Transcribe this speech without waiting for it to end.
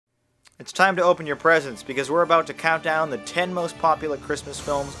It's time to open your presents because we're about to count down the 10 most popular Christmas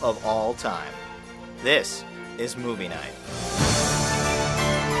films of all time. This is Movie Night.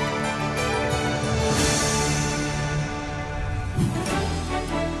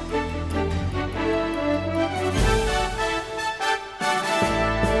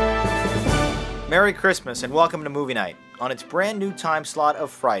 Merry Christmas and welcome to Movie Night on its brand new time slot of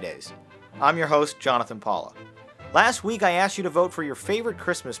Fridays. I'm your host, Jonathan Paula. Last week I asked you to vote for your favorite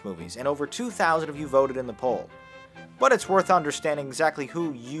Christmas movies, and over 2,000 of you voted in the poll. But it's worth understanding exactly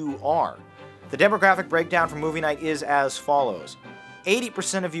who you are. The demographic breakdown for Movie Night is as follows.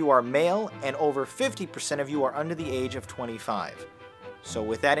 80% of you are male, and over 50% of you are under the age of 25. So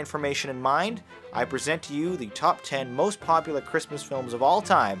with that information in mind, I present to you the top 10 most popular Christmas films of all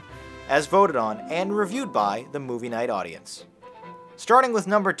time, as voted on and reviewed by the Movie Night audience. Starting with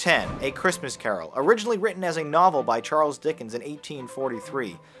number 10, A Christmas Carol. Originally written as a novel by Charles Dickens in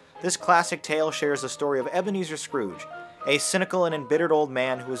 1843, this classic tale shares the story of Ebenezer Scrooge, a cynical and embittered old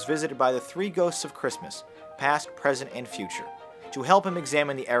man who is visited by the three ghosts of Christmas, past, present, and future, to help him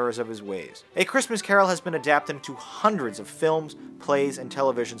examine the errors of his ways. A Christmas Carol has been adapted into hundreds of films, plays, and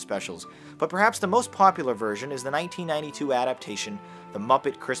television specials, but perhaps the most popular version is the 1992 adaptation, The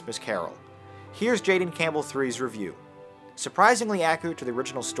Muppet Christmas Carol. Here's Jaden Campbell III's review. Surprisingly accurate to the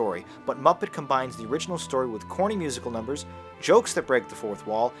original story, but Muppet combines the original story with corny musical numbers, jokes that break the fourth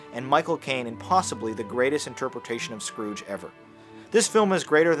wall, and Michael Caine in possibly the greatest interpretation of Scrooge ever. This film is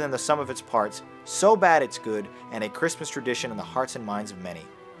greater than the sum of its parts, so bad it's good, and a Christmas tradition in the hearts and minds of many.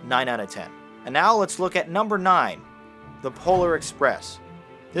 9 out of 10. And now let's look at number 9, The Polar Express.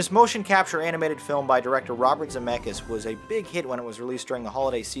 This motion capture animated film by director Robert Zemeckis was a big hit when it was released during the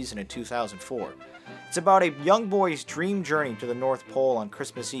holiday season in 2004. It's about a young boy's dream journey to the North Pole on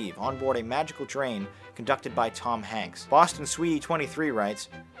Christmas Eve on board a magical train conducted by Tom Hanks. Boston Sweetie 23 writes,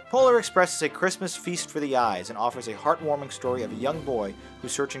 Polar Express is a Christmas feast for the eyes and offers a heartwarming story of a young boy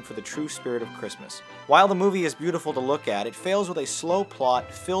who's searching for the true spirit of Christmas. While the movie is beautiful to look at, it fails with a slow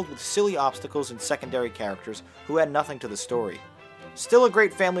plot filled with silly obstacles and secondary characters who add nothing to the story. Still a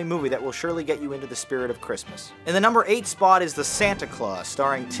great family movie that will surely get you into the spirit of Christmas. In the number 8 spot is The Santa Claus,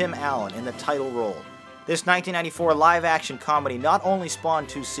 starring Tim Allen in the title role. This 1994 live-action comedy not only spawned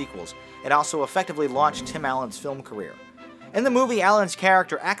 2 sequels, it also effectively launched Tim Allen's film career. In the movie, Allen's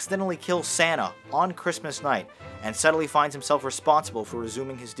character accidentally kills Santa on Christmas night, and suddenly finds himself responsible for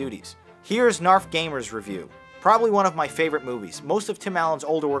resuming his duties. Here's Narf Gamer's review. Probably one of my favorite movies. Most of Tim Allen's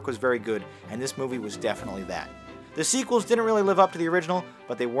older work was very good, and this movie was definitely that. The sequels didn't really live up to the original,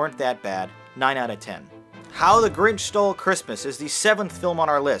 but they weren't that bad. 9 out of 10. How the Grinch Stole Christmas is the 7th film on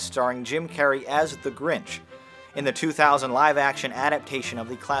our list, starring Jim Carrey as the Grinch, in the 2000 live-action adaptation of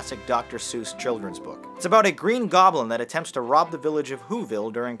the classic Dr. Seuss children's book. It's about a green goblin that attempts to rob the village of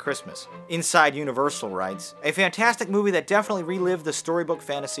Whoville during Christmas. Inside Universal writes, a fantastic movie that definitely relived the storybook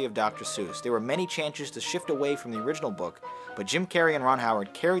fantasy of Dr. Seuss. There were many chances to shift away from the original book, but Jim Carrey and Ron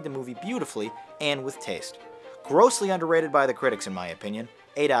Howard carried the movie beautifully and with taste. Grossly underrated by the critics in my opinion,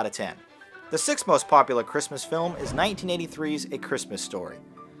 8 out of 10. The 6th most popular Christmas film is 1983's A Christmas Story,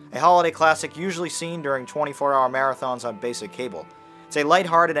 a holiday classic usually seen during 24-hour marathons on basic cable. It's a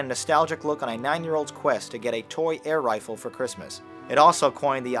lighthearted and nostalgic look on a 9-year-old's quest to get a toy air rifle for Christmas. It also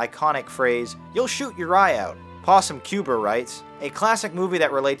coined the iconic phrase, "You'll shoot your eye out." Possum Cuber writes, a classic movie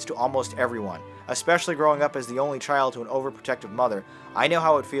that relates to almost everyone. Especially growing up as the only child to an overprotective mother, I know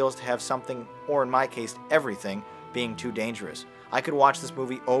how it feels to have something, or in my case, everything, being too dangerous. I could watch this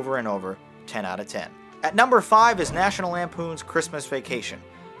movie over and over. 10 out of 10. At number 5 is National Lampoon's Christmas Vacation,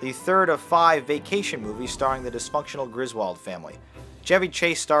 the 3rd of 5 vacation movies starring the dysfunctional Griswold family. Chevy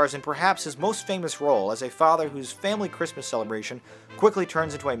Chase stars in perhaps his most famous role as a father whose family Christmas celebration quickly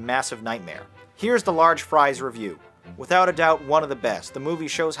turns into a massive nightmare. Here's the Large Fries review. Without a doubt, one of the best. The movie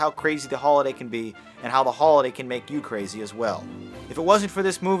shows how crazy the holiday can be, and how the holiday can make you crazy as well. If it wasn't for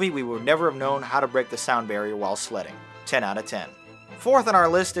this movie, we would never have known how to break the sound barrier while sledding. 10 out of 10. 4th on our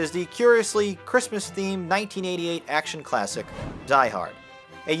list is the curiously Christmas-themed 1988 action classic, Die Hard.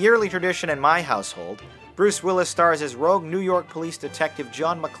 A yearly tradition in my household, Bruce Willis stars as rogue New York police detective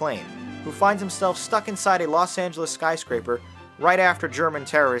John McClane, who finds himself stuck inside a Los Angeles skyscraper right after German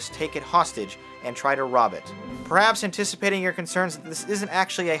terrorists take it hostage and try to rob it. Perhaps anticipating your concerns that this isn't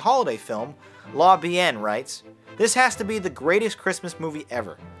actually a holiday film, La Bien writes, this has to be the greatest Christmas movie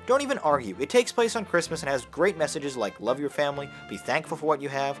ever. Don't even argue. It takes place on Christmas and has great messages like love your family, be thankful for what you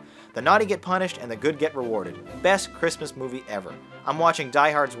have, the naughty get punished, and the good get rewarded. Best Christmas movie ever. I'm watching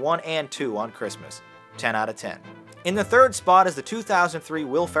Die Hards 1 and 2 on Christmas. 10 out of 10. In the 3rd spot is the 2003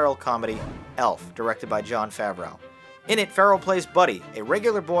 Will Ferrell comedy, Elf, directed by Jon Favreau. In it, Ferrell plays Buddy, a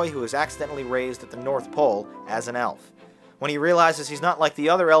regular boy who is accidentally raised at the North Pole as an elf. When he realizes he's not like the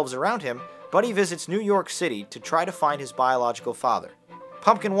other elves around him, Buddy visits New York City to try to find his biological father.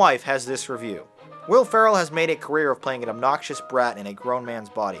 Pumpkin Wife has this review. Will Ferrell has made a career of playing an obnoxious brat in a grown man's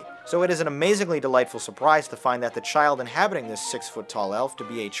body, so it is an amazingly delightful surprise to find that the child inhabiting this 6-foot-tall elf to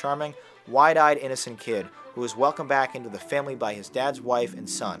be a charming, wide-eyed, innocent kid who is welcomed back into the family by his dad's wife and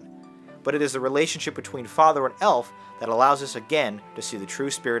son. But it is the relationship between father and elf that allows us again to see the true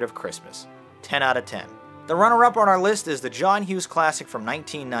spirit of Christmas. 10 out of 10. The runner-up on our list is the John Hughes classic from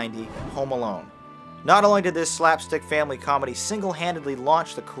 1990, Home Alone. Not only did this slapstick family comedy single-handedly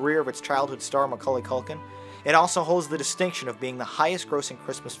launch the career of its childhood star Macaulay Culkin, it also holds the distinction of being the highest-grossing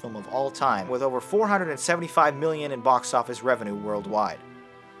Christmas film of all time, with over $475 million in box office revenue worldwide.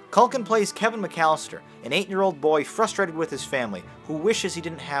 Culkin plays Kevin McAllister, an 8-year-old boy frustrated with his family, who wishes he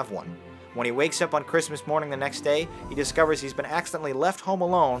didn't have one. When he wakes up on Christmas morning the next day, he discovers he's been accidentally left home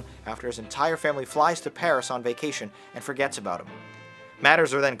alone after his entire family flies to Paris on vacation and forgets about him.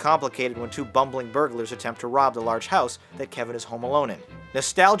 Matters are then complicated when two bumbling burglars attempt to rob the large house that Kevin is home alone in.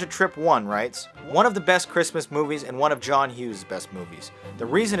 Nostalgia Trip 1 writes, "One of the best Christmas movies and one of John Hughes' best movies. The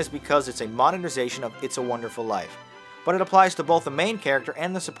reason is because it's a modernization of It's a Wonderful Life. But it applies to both the main character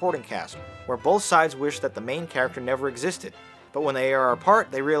and the supporting cast, where both sides wish that the main character never existed. But when they are apart,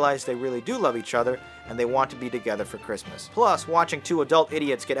 they realize they really do love each other and they want to be together for Christmas. Plus, watching two adult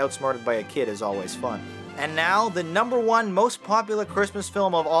idiots get outsmarted by a kid is always fun." And now, the #1 most popular Christmas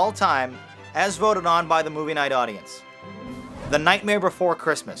film of all time, as voted on by the movie night audience. The Nightmare Before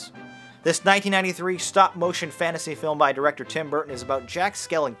Christmas. This 1993 stop-motion fantasy film by director Tim Burton is about Jack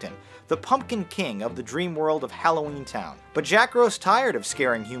Skellington, the Pumpkin King of the dream world of Halloween Town. But Jack grows tired of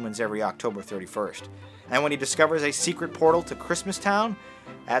scaring humans every October 31st. And when he discovers a secret portal to Christmas Town,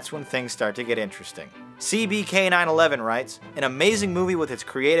 that's when things start to get interesting. CBK911 writes, "An amazing movie with its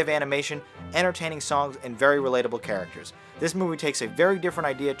creative animation, entertaining songs, and very relatable characters. This movie takes a very different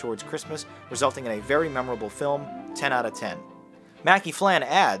idea towards Christmas, resulting in a very memorable film, 10 out of 10. Mackie Flan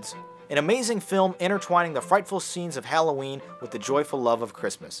adds, "An amazing film intertwining the frightful scenes of Halloween with the joyful love of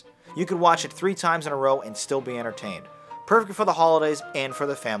Christmas. You could watch it 3 times in a row and still be entertained. Perfect for the holidays and for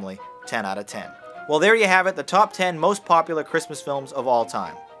the family, 10 out of 10. Well, there you have it, the top 10 most popular Christmas films of all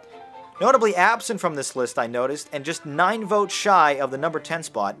time. Notably absent from this list, I noticed, and just 9 votes shy of the number 10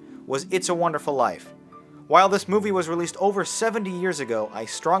 spot, was It's a Wonderful Life. While this movie was released over 70 years ago, I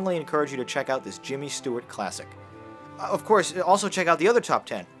strongly encourage you to check out this Jimmy Stewart classic. Of course, also check out the other top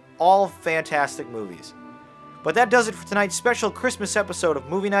 10. All fantastic movies. But that does it for tonight's special Christmas episode of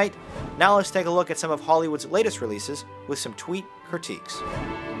Movie Night. Now let's take a look at some of Hollywood's latest releases with some tweet critiques.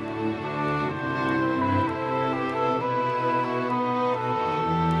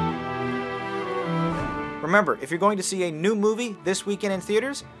 Remember, if you're going to see a new movie this weekend in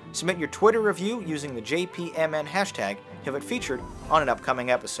theaters, submit your Twitter review using the JPMN hashtag to have it featured on an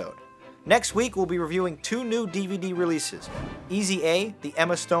upcoming episode. Next week, we'll be reviewing 2 new DVD releases, Easy A, the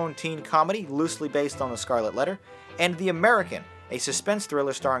Emma Stone teen comedy loosely based on The Scarlet Letter, and The American, a suspense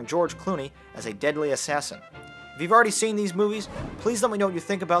thriller starring George Clooney as a deadly assassin. If you've already seen these movies, please let me know what you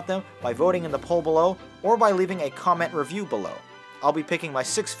think about them by voting in the poll below or by leaving a comment review below. I'll be picking my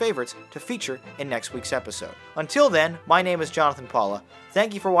 6 favorites to feature in next week's episode. Until then, my name is Jonathan Paula.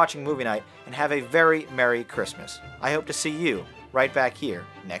 Thank you for watching Movie Night, and have a very Merry Christmas. I hope to see you right back here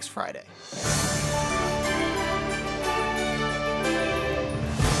next Friday.